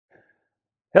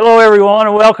Hello, everyone,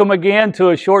 and welcome again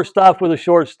to A Shortstop with a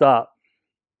Shortstop.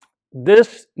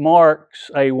 This marks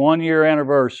a one-year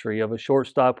anniversary of A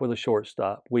Shortstop with a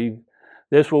Shortstop.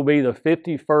 This will be the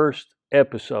 51st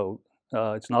episode.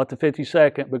 It's not the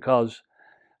 52nd because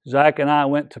Zach and I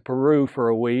went to Peru for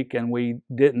a week and we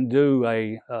didn't do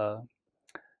a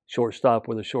Shortstop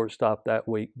with a Shortstop that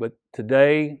week. But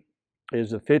today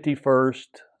is the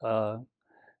 51st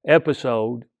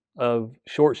episode of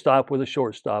Shortstop with a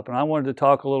Shortstop. And I wanted to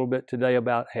talk a little bit today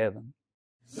about heaven.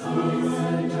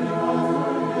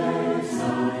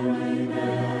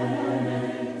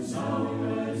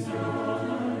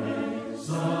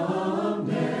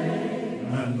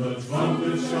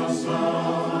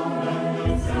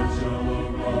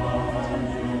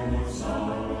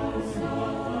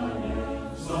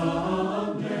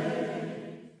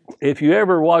 If you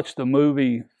ever watched the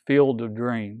movie Field of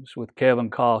Dreams with Kevin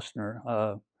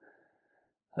Costner,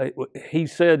 he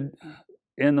said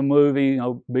in the movie,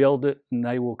 build it and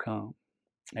they will come.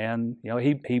 And,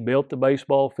 he built the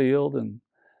baseball field, and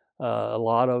a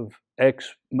lot of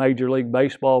ex-Major League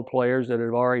Baseball players that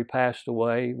had already passed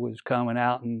away was coming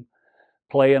out and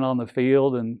playing on the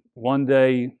field. And one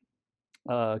day,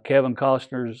 Kevin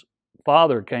Costner's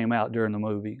father came out during the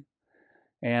movie,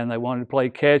 and they wanted to play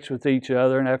catch with each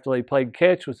other. And after they played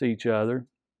catch with each other,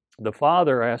 the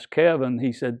father asked Kevin,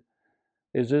 he said,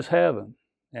 "Is this heaven?"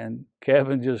 And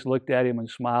Kevin just looked at him and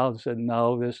smiled and said,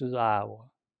 "No, this is Iowa.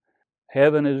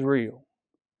 Heaven is real."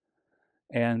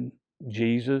 And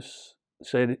Jesus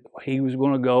said he was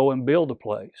going to go and build a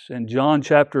place. In John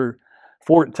chapter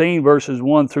 14, verses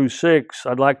 1 through 6,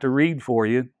 I'd like to read for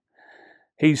you.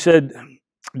 He said,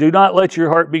 "Do not let your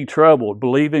heart be troubled.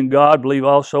 Believe in God, believe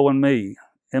also in me.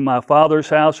 In my Father's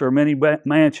house are many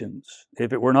mansions.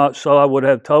 If it were not so, I would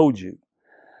have told you.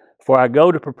 For I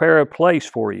go to prepare a place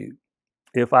for you.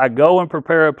 If I go and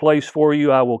prepare a place for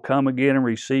you, I will come again and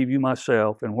receive you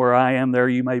myself, and where I am, there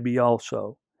you may be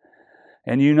also.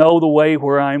 And you know the way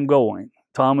where I am going."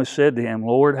 Thomas said to him,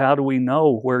 "Lord, how do we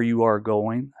know where you are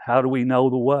going? How do we know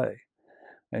the way?"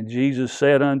 And Jesus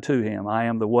said unto him, "I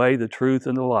am the way, the truth,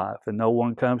 and the life, and no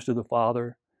one comes to the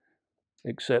Father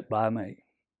except by me."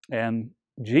 And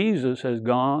Jesus has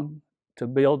gone to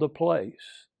build a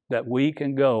place that we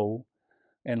can go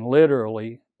and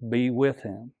literally be with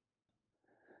him.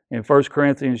 In 1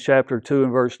 Corinthians chapter 2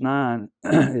 and verse 9,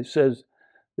 it says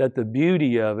that the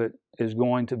beauty of it is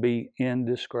going to be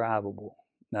indescribable.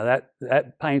 Now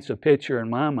that paints a picture in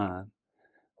my mind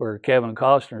where Kevin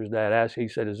Costner's dad asked, he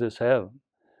said, "Is this heaven?"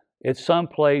 It's some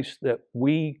place that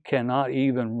we cannot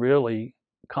even really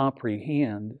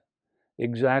comprehend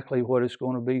exactly what it's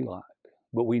going to be like.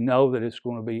 But we know that it's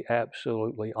going to be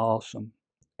absolutely awesome.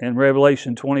 In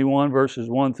Revelation 21, verses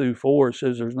 1 through 4, it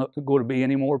says there's not going to be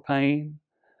any more pain.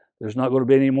 There's not going to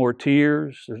be any more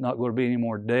tears. There's not going to be any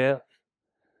more death.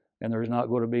 And there's not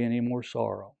going to be any more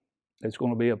sorrow. It's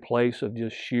going to be a place of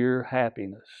just sheer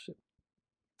happiness.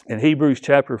 In Hebrews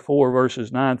chapter 4,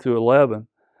 verses 9 through 11,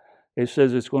 it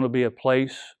says it's going to be a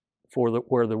place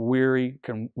where the weary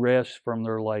can rest from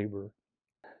their labor.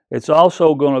 It's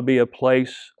also going to be a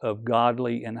place of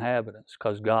godly inhabitants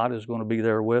because God is going to be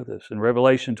there with us. In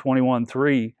Revelation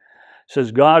 21:3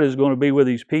 says God is going to be with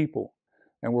his people,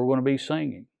 and we're going to be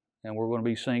singing. And we're going to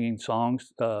be singing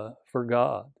songs for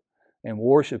God and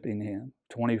worshiping him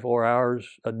 24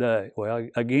 hours a day. Well,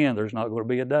 again, there's not going to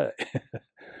be a day,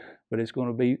 but it's going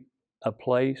to be a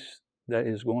place that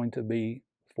is going to be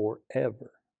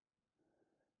forever.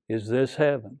 Is this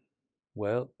heaven?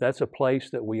 Well, that's a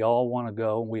place that we all want to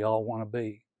go and we all want to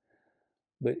be.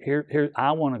 But here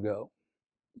I want to go.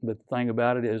 But the thing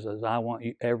about it is I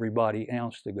want everybody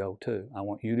else to go too. I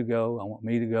want you to go. I want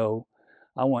me to go.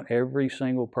 I want every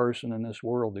single person in this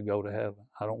world to go to heaven.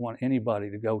 I don't want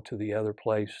anybody to go to the other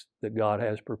place that God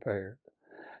has prepared.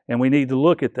 And we need to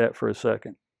look at that for a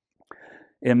second.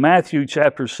 In Matthew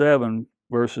chapter 7,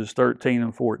 verses 13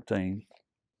 and 14,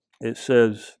 it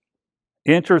says,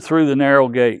 "Enter through the narrow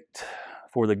gate,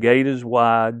 for the gate is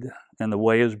wide and the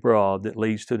way is broad that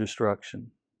leads to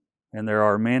destruction, and there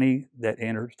are many that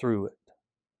enter through it.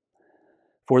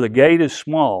 For the gate is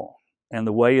small and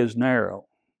the way is narrow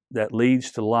that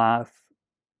leads to life,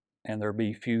 and there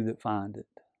be few that find it."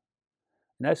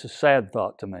 And that's a sad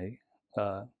thought to me.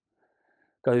 Because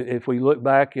if we look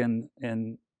back in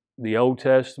the Old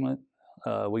Testament,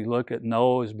 we look at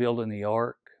Noah building the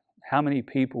ark. How many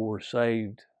people were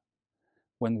saved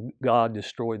when God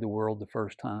destroyed the world the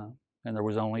first time? And there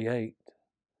was only 8.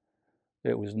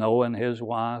 It was Noah and his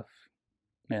wife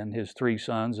and his 3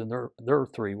 sons and their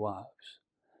 3 wives.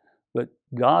 But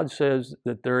God says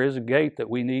that there is a gate that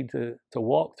we need to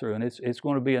walk through, and it's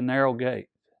going to be a narrow gate.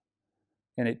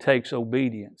 And it takes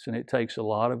obedience, and it takes a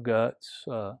lot of guts,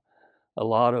 a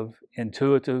lot of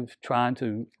intuitive trying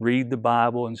to read the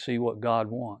Bible and see what God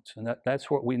wants. And that's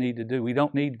what we need to do. We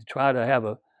don't need to try to have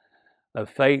a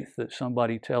faith that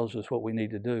somebody tells us what we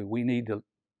need to do. We need to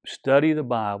study the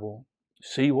Bible,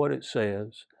 see what it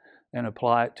says, and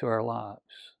apply it to our lives.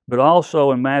 But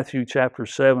also in Matthew chapter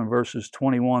 7, verses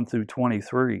 21 through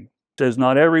 23, it says,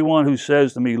 "Not everyone who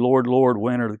says to me, Lord, Lord, will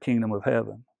enter the kingdom of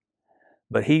heaven,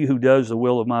 but he who does the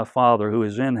will of my Father who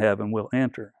is in heaven will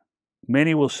enter.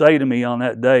 Many will say to me on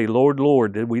that day, Lord,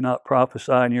 Lord, did we not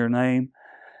prophesy in your name,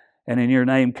 and in your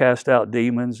name cast out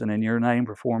demons, and in your name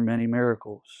perform many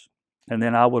miracles? And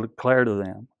then I will declare to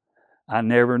them, I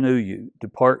never knew you.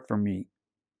 Depart from me,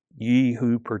 ye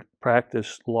who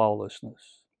practice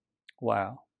lawlessness."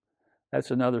 Wow.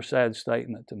 That's another sad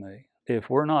statement to me. If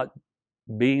we're not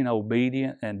being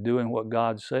obedient and doing what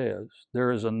God says,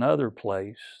 there is another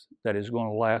place that is going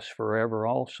to last forever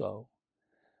also.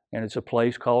 And it's a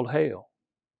place called hell.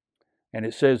 And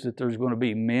it says that there's going to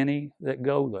be many that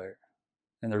go there.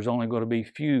 And there's only going to be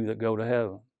few that go to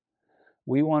heaven.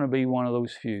 We want to be one of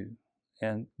those few.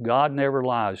 And God never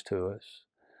lies to us.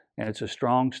 And it's a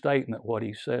strong statement what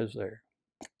he says there.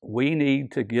 We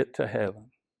need to get to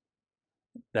heaven.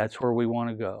 That's where we want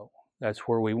to go. That's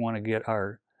where we want to get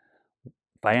our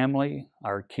family,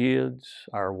 our kids,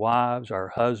 our wives, our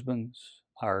husbands,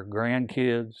 our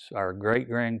grandkids, our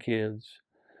great-grandkids.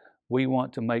 We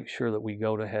want to make sure that we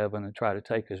go to heaven and try to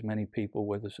take as many people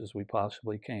with us as we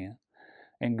possibly can.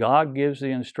 And God gives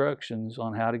the instructions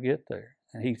on how to get there.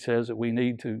 And he says that we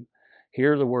need to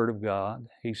hear the word of God.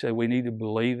 He said we need to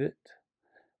believe it.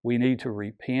 We need to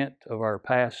repent of our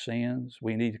past sins.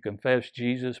 We need to confess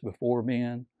Jesus before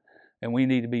men. And we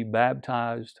need to be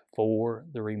baptized for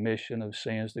the remission of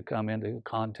sins to come into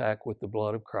contact with the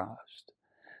blood of Christ.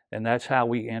 And that's how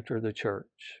we enter the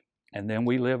church. And then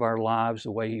we live our lives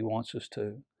the way he wants us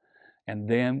to. And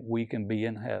then we can be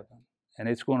in heaven. And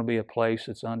it's going to be a place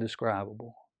that's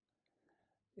undescribable.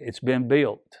 It's been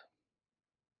built.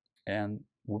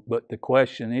 But the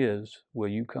question is, will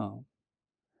you come?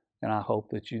 And I hope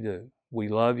that you do. We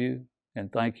love you,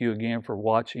 and thank you again for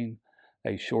watching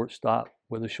a Shortstop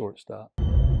with a Shortstop.